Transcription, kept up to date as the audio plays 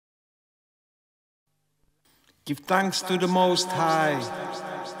Give thanks to the Most High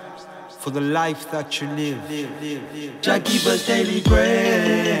for the life that you live. Jah give us daily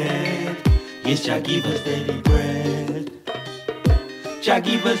bread. Yes, Jah give us daily bread. Jah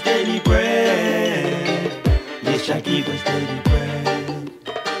give us daily bread. Yes, Jah give us daily bread.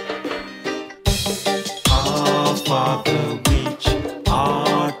 Our Father which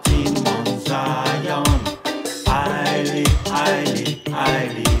art in Mount Zion, highly, highly,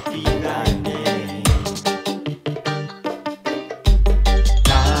 highly be thy name.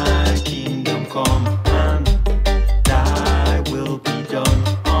 Thy kingdom come and thy will be done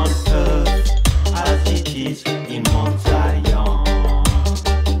on earth as it is in Mount Zion.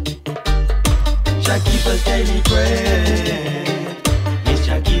 Jah give us daily bread. Yes,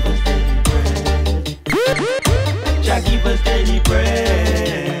 Jah give us daily bread. Jah give us daily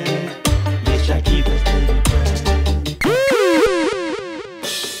bread. Yes, Jah give us daily bread.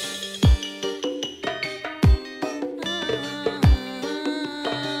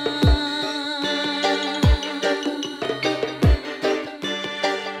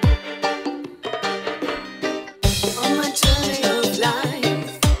 On my journey of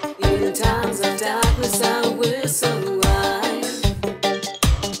life, even in times of darkness, I will survive.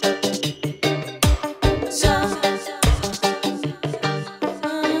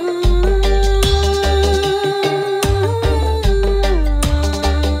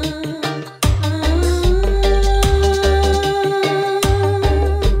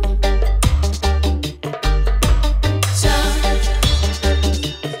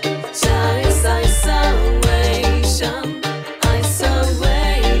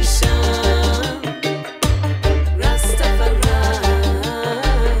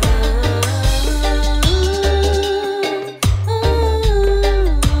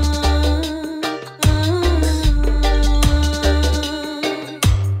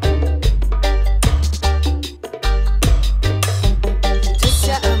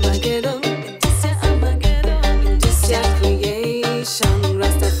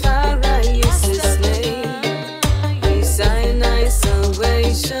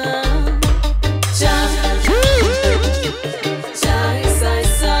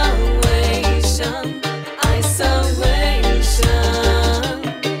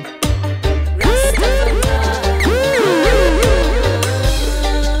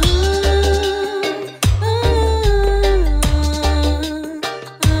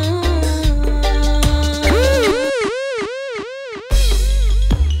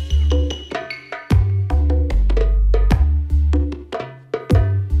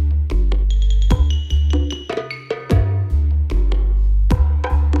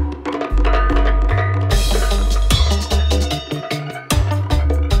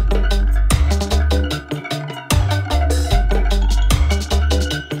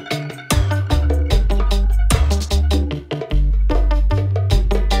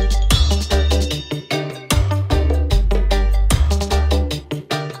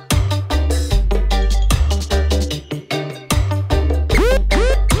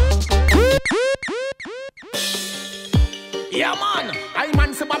 Yeah man, I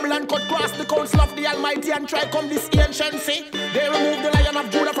man say Babylon cut cross the council of the Almighty and try come this anciency. They remove the Lion of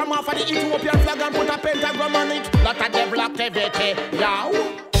Judah from off of the Ethiopian flag and put a pentagram on it. Lot of devil activity, yow.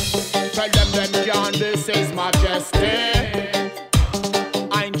 Tell them can't, this is majesty.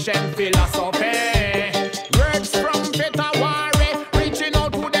 Ancient philosophy. Words from FITTA WARRI, reaching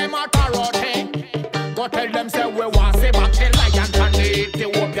out to them authority. Go tell them say we want say back the lion and the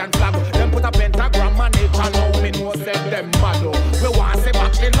Ethiopian flag. Them put a pentagram on it and now me know say them mad. We want say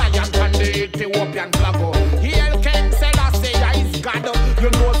back the lion and the Ethiopian flag. Hail King Selassie, is God. You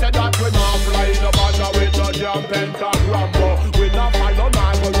know say that we not fly the banner with the damn pentagram. We not follow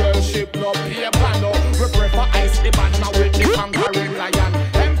none, we worship no paper no. We prefer ice the banner with the conquering lion.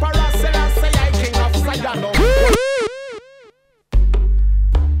 Emperor Selassie, King of Zion.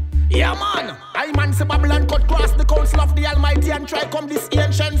 Yeah man, I man say Babylon cut cross the council of the Almighty and try come this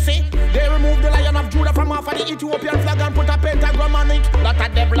anciency. They remove the Lion of Judah from off of the Ethiopian flag and put a pentagram on it. Lot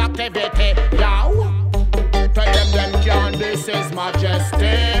of devil activity, yow. Tell them can't, this is majesty.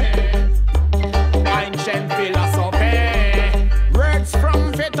 Ancient philosophy. Words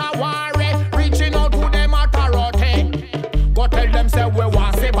from FITTA WARRI, reaching out to them authority. Go tell them say we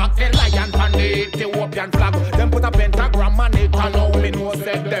want say back the lion and the Ethiopian flag. Them put a pentagram on it and now we know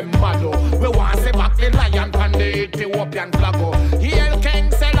say them mad. We want say back the lion and the Ethiopian flag. Hail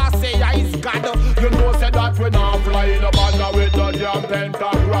King Selassie, is God. You know say that we not fly the banner with the damn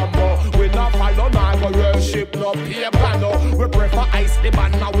pentagram. We not follow none, we worship no paper no. We prefer ice the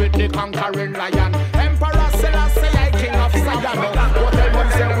banner with the conquering lion.